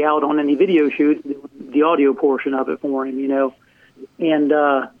help Ray out on any video shoots, the audio portion of it for him. And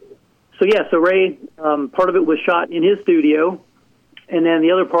so Ray, part of it was shot in his studio, and then the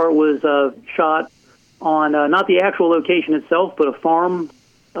other part was shot on not the actual location itself, but a farm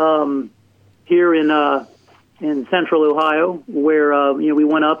here in central Ohio, where we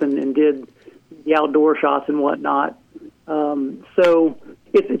went up and did the outdoor shots and whatnot. So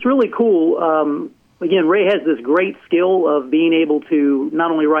it's really cool. Again, Ray has this great skill of being able to not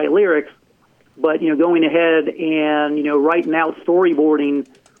only write lyrics, but going ahead and writing out, storyboarding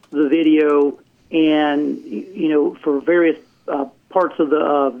the video, and for various parts of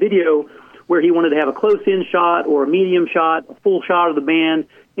the video where he wanted to have a close-in shot or a medium shot, a full shot of the band,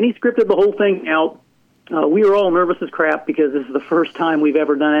 and he scripted the whole thing out. We were all nervous as crap because this is the first time we've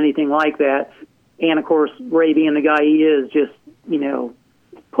ever done anything like that, and of course Ray, being the guy he is, just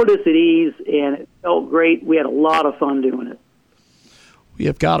put us at ease, and it felt great. We had a lot of fun doing it. We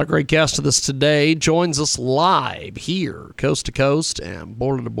have got a great guest with us today. Joins us live here, coast to coast and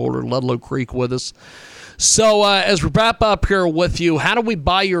border to border, Ludlow Creek with us. So as we wrap up here with you, how do we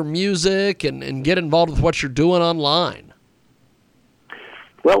buy your music and get involved with what you're doing online?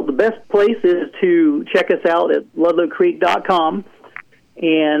 Well, the best place is to check us out at ludlowcreek.com.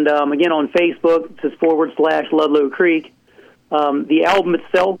 And again, on Facebook, it's just /Ludlow Creek. The album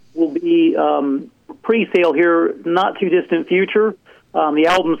itself will be pre-sale here, not too distant future. The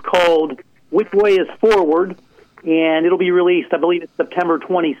album's called Which Way is Forward, and it'll be released, I believe it's September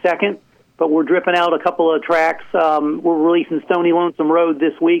 22nd, but we're dripping out a couple of tracks. We're releasing Stony Lonesome Road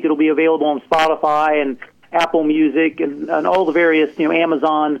this week. It'll be available on Spotify and Apple Music and all the various,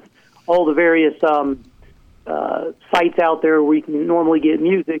 Amazon, all the various sites out there where you can normally get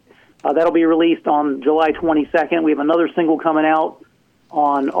music. That'll be released on July 22nd. We have another single coming out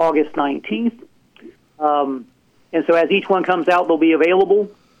on August 19th. And so as each one comes out, they'll be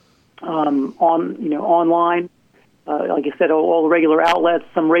available online. Like I said, all the regular outlets.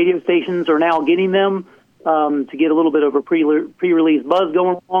 Some radio stations are now getting them to get a little bit of a pre-release buzz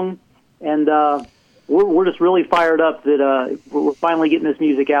going along. And we're just really fired up that we're finally getting this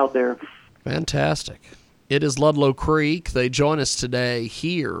music out there. Fantastic. It is Ludlow Creek. They join us today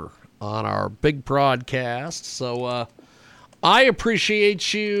here on our big broadcast. So I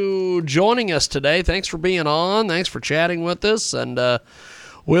appreciate you joining us today. Thanks for being on. Thanks for chatting with us. And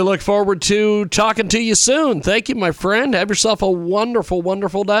we look forward to talking to you soon. Thank you, my friend. Have yourself a wonderful,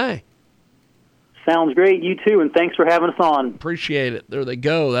 wonderful day. Sounds great. You too, and thanks for having us on. Appreciate it. There they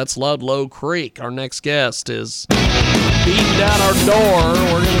go. That's Ludlow Creek. Our next guest is beating down our door.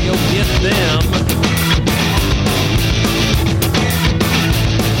 We're going to go get them.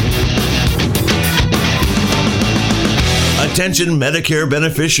 Attention Medicare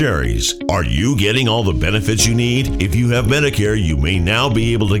beneficiaries. Are you getting all the benefits you need? If you have Medicare, you may now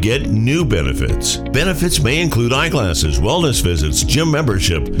be able to get new benefits. Benefits may include eyeglasses, wellness visits, gym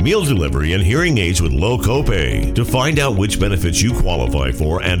membership, meal delivery, and hearing aids with low copay. To find out which benefits you qualify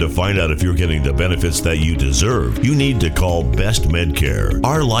for and to find out if you're getting the benefits that you deserve, you need to call Best Medcare.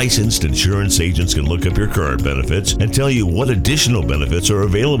 Our licensed insurance agents can look up your current benefits and tell you what additional benefits are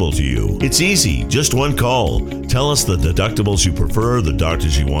available to you. It's easy. Just one call. Tell us the deductible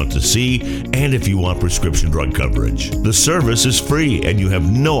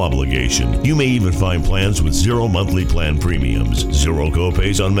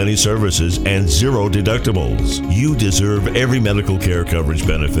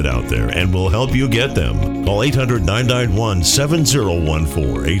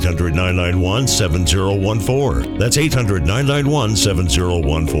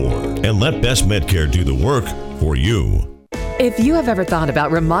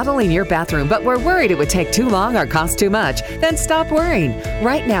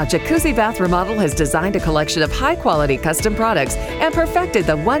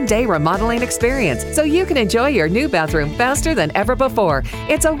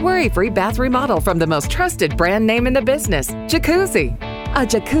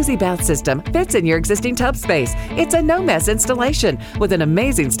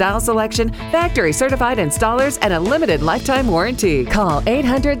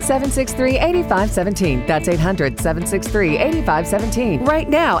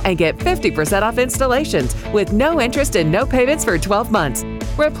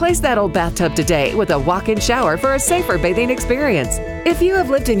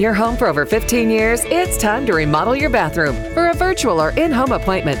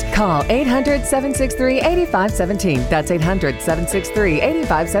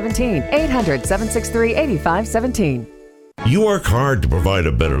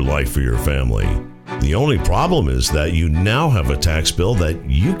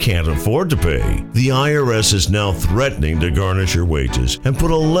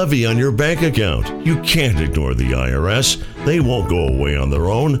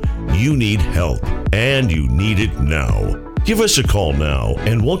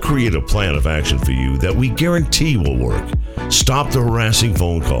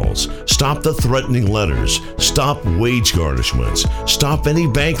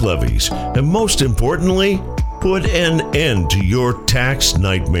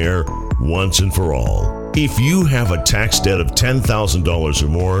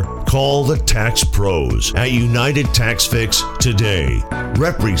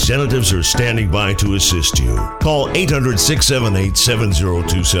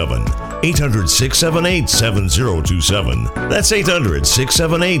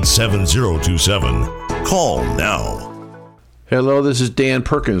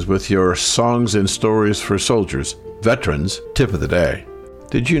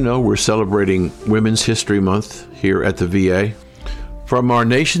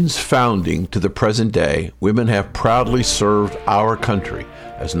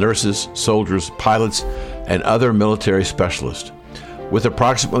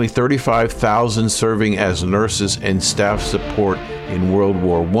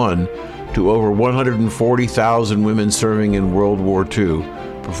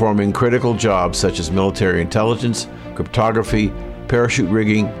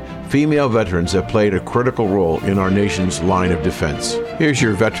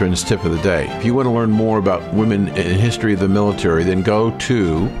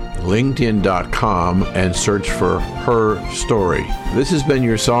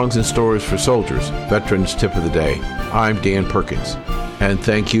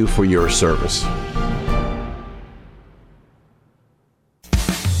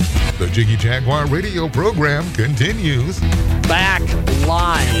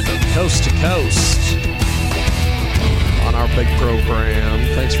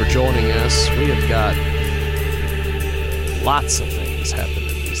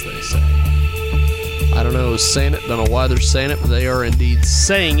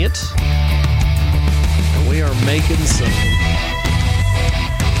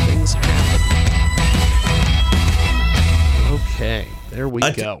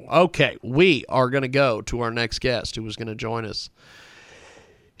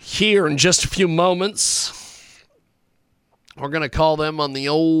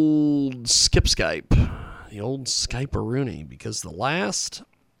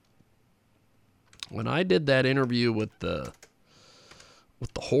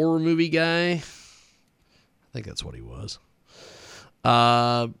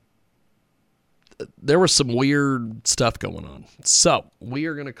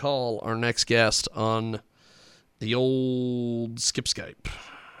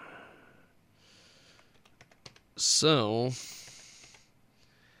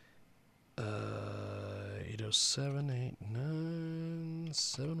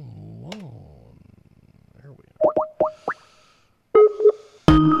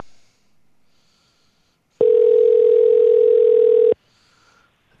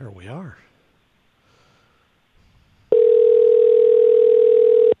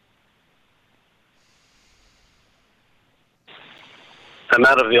I'm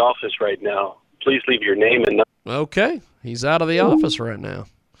out of the office right now. Please leave your name and number. Okay, he's out of the office right now.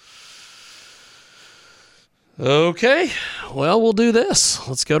 Okay, well, we'll do this.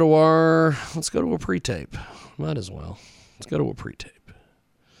 Let's go to a pre-tape. Might as well. Let's go to a pre-tape.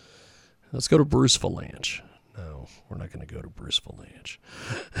 Let's go to Bruce Valanche. No, we're not going to go to Bruce Valanche.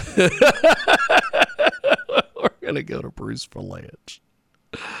 We're going to go to Bruce Valanche.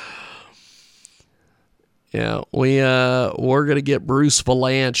 Yeah, we're going to get Bruce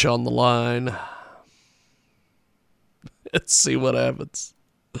Valanche on the line. Let's see what happens.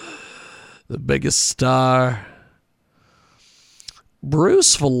 The biggest star.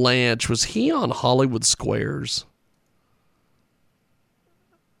 Bruce Valanche, was he on Hollywood Squares?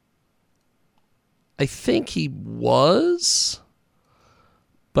 I think he was,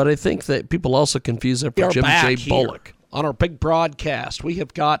 but I think that people also confuse it for Jim J. Bullock. On our big broadcast, we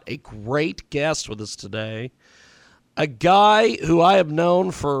have got a great guest with us today. A guy who I have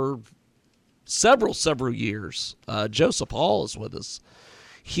known for several years. Joseph Hall is with us.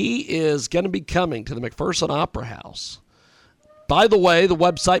 He is going to be coming to the McPherson Opera House. By the way, the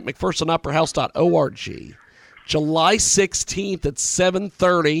website, McPhersonOperaHouse.org. July 16th at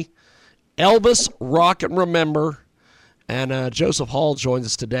 7:30. Elvis Rock and Remember. And Joseph Hall joins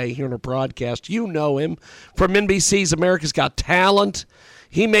us today here in our broadcast. You know him from NBC's America's Got Talent.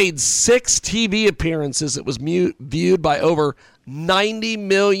 He made 6 TV appearances. It was viewed by over 90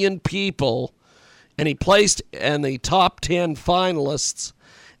 million people. And he placed in the top 10 finalists.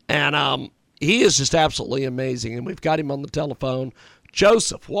 And he is just absolutely amazing. And we've got him on the telephone.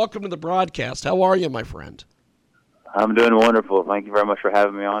 Joseph, welcome to the broadcast. How are you, my friend? I'm doing wonderful. Thank you very much for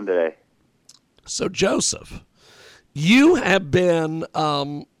having me on today. So, Joseph, you have been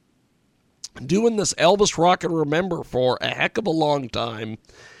doing this Elvis Rock and Remember for a heck of a long time.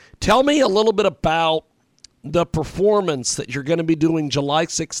 Tell me a little bit about the performance that you're going to be doing July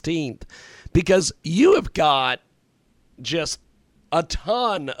 16th, because you have got just a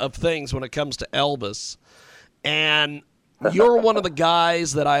ton of things when it comes to Elvis, and you're one of the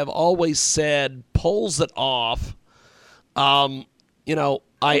guys that I have always said pulls it off. You know,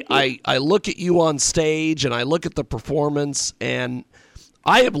 I look at you on stage and I look at the performance, and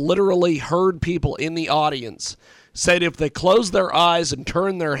I have literally heard people in the audience say that if they close their eyes and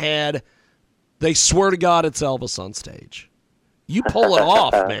turn their head, they swear to God it's Elvis on stage. You pull it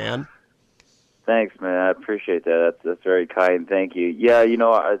off, man. Thanks, man. I appreciate that. That's very kind. Thank you. Yeah, you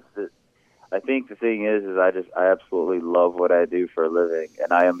know, I think the thing is I absolutely love what I do for a living,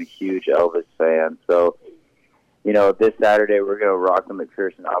 and I am a huge Elvis fan. So, you know, this Saturday we're going to rock the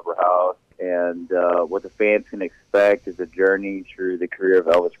McPherson Opera House, and what the fans can expect is a journey through the career of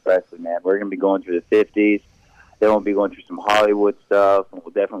Elvis Presley, man. We're going to be going through the 50s. Then we'll be going through some Hollywood stuff, and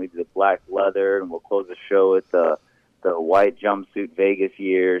we'll definitely do the black leather, and we'll close the show with the white jumpsuit Vegas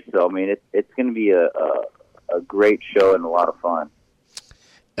years. So, I mean, it's going to be a great show and a lot of fun.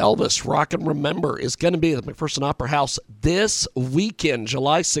 Elvis Rock and Remember is going to be at the McPherson Opera House this weekend,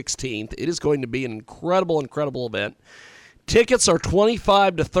 July 16th. It is going to be an incredible event. Tickets are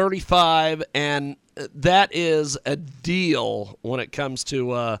 $25 to $35, and that is a deal when it comes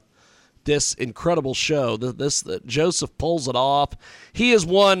to this incredible show. Joseph pulls it off. He has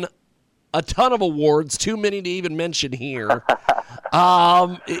won a ton of awards, too many to even mention here.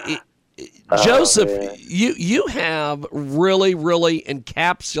 Joseph, you have really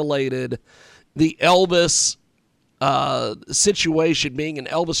encapsulated the Elvis situation, being an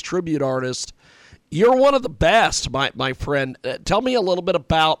Elvis tribute artist. You're one of the best, my friend. Tell me a little bit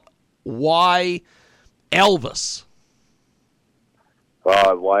about why Elvis.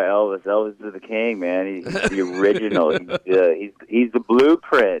 Why Elvis? Elvis is the king, man. He's the original. He's the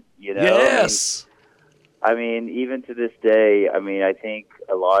blueprint, you know? Yes. I mean, even to this day, I mean, I think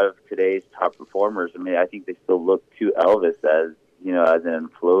a lot of today's top performers, I mean, I think they still look to Elvis as, you know, as an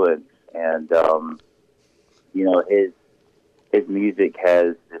influence. And, you know, his music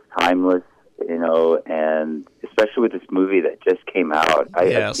has this timeless, you know, and especially with this movie that just came out.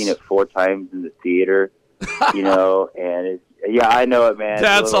 I've seen it 4 times in the theater, you know, and it's, yeah, I know it, man.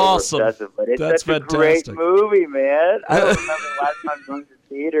 That's awesome. But it's such a great movie, man. I don't remember the last time going to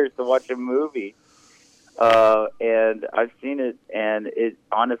theaters to watch a movie. And I've seen it, and it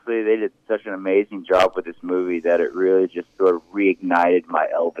honestly, they did such an amazing job with this movie that it really just sort of reignited my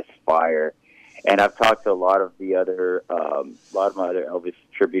Elvis fire. And I've talked to a lot of my other Elvis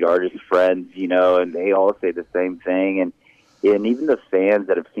tribute artist friends, you know, and they all say the same thing. And even the fans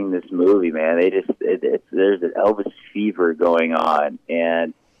that have seen this movie, man, there's an Elvis fever going on.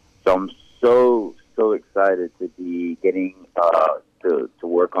 And so I'm so excited to be getting to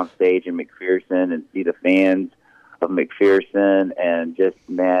work on stage in McPherson and see the fans McPherson, and just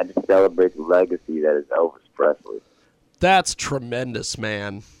celebrate the legacy that is Elvis Presley. That's tremendous,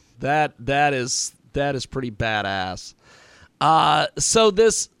 man. That is pretty badass. So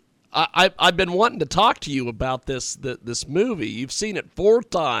this, I've been wanting to talk to you about this movie. You've seen it 4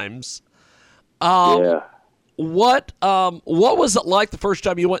 times. Yeah. What was it like the first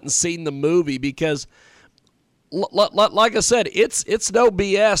time you went and seen the movie? Because, like I said, it's no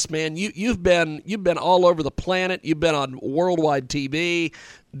BS, man. You've been all over the planet. You've been on worldwide TV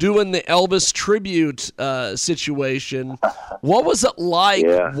doing the Elvis tribute situation. What was it like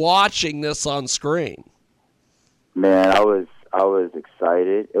watching this on screen? Man, I was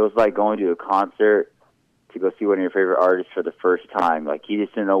excited. It was like going to a concert to go see one of your favorite artists for the first time. Like, you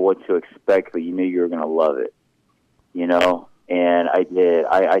just didn't know what to expect, but you knew you were going to love it. You know, and I did.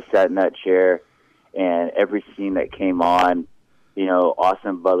 I sat in that chair, and every scene that came on, you know,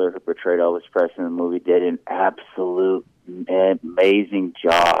 Austin Butler, who portrayed Elvis Presley in the movie, did an absolute amazing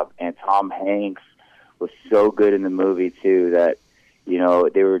job. And Tom Hanks was so good in the movie too that, you know,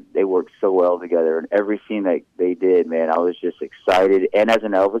 they worked so well together. And every scene that they did, man, I was just excited. And as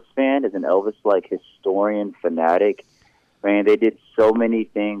an Elvis fan, as an Elvis historian fanatic, man, they did so many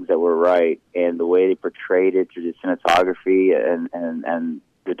things that were right, and the way they portrayed it through the cinematography and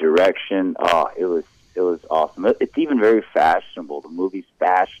the direction, it was awesome. It's even very fashionable. The movie's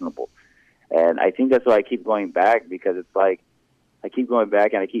fashionable, and I think that's why I keep going back, because it's like I keep going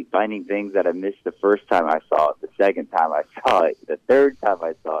back and I keep finding things that I missed the first time I saw it, the second time I saw it, the third time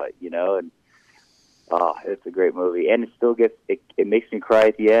I saw it, you know, and it's a great movie, and it still gets it makes me cry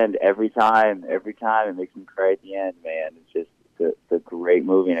at the end every time it makes me cry at the end, man. It's just it's a great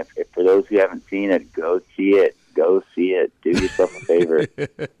movie, and if for those who haven't seen it, go see it, do yourself a favor.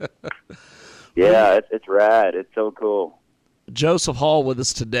 Yeah, it's rad, it's so cool. Joseph Hall with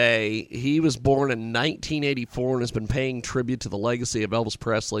us today. He was born in 1984 and has been paying tribute to the legacy of Elvis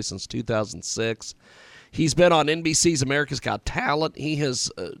Presley since 2006. He's been on NBC's America's Got Talent. He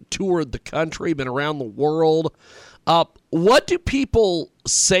has toured the country, been around the world. What do people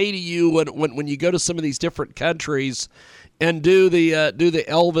say to you when you go to some of these different countries and do the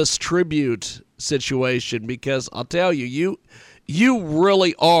Elvis tribute situation? Because I'll tell you, you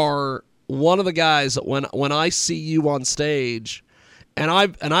really are one of the guys that when I see you on stage, and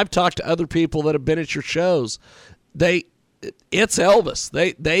I've talked to other people that have been at your shows, it's Elvis.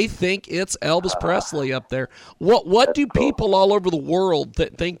 They think it's Elvis Presley up there. What do people all over the world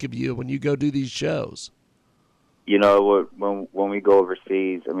think of you when you go do these shows? You know, when we go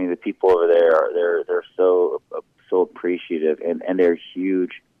overseas, I mean, the people over there they're so appreciative, and they're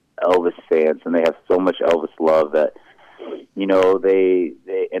huge Elvis fans, and they have so much Elvis love that, you know, they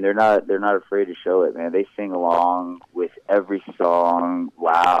they're not afraid to show it, man. They sing along with every song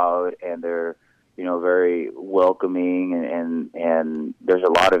loud, and they're, you know, very welcoming, and there's a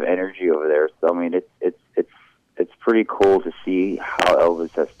lot of energy over there. So I mean, it's pretty cool to see how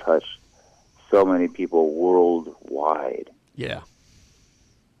Elvis has touched so many people worldwide. Yeah.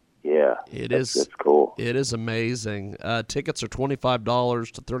 Yeah. It's cool. It is amazing. Tickets are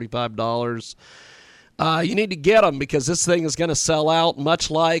 $25 to $35. You need to get them because this thing is going to sell out,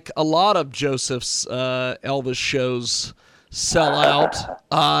 much like a lot of Joseph's Elvis shows sell out.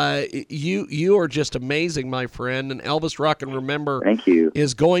 You are just amazing, my friend. And Elvis Rock and Remember Thank you.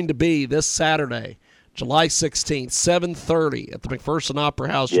 is going to be this Saturday, July 16th, 7:30 at the McPherson Opera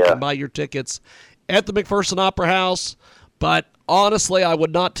House. You can buy your tickets at the McPherson Opera House. But honestly, I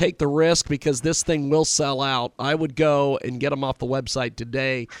would not take the risk because this thing will sell out. I would go and get them off the website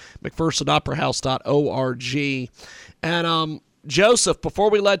today, McPhersonOperaHouse.org. And Joseph, before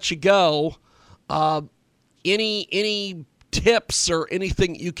we let you go, any tips or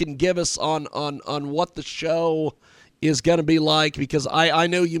anything you can give us on what the show is going to be like? Because I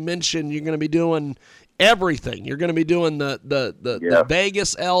know you mentioned you're going to be doing everything. You're going to be doing the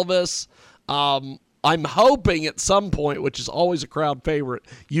Vegas Elvis. I'm hoping at some point, which is always a crowd favorite,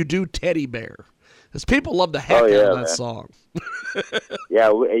 you do Teddy Bear. Because people love the heck out of that song. Yeah,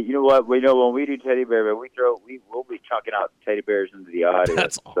 you know what? We know when we do Teddy Bear, we'll be chunking out teddy bears into the audience.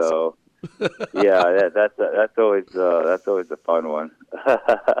 That's awesome. So, yeah, that's always a fun one.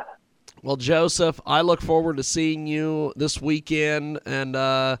 Well, Joseph, I look forward to seeing you this weekend,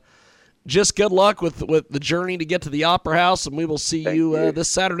 and just good luck with the journey to get to the Opera House, and we will see you this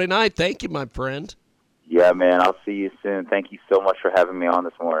Saturday night. Thank you, my friend. Yeah, man, I'll see you soon. Thank you so much for having me on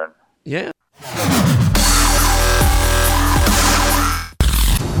this morning. Yeah.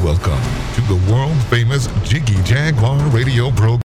 Welcome to the world-famous Jiggy Jaguar radio program.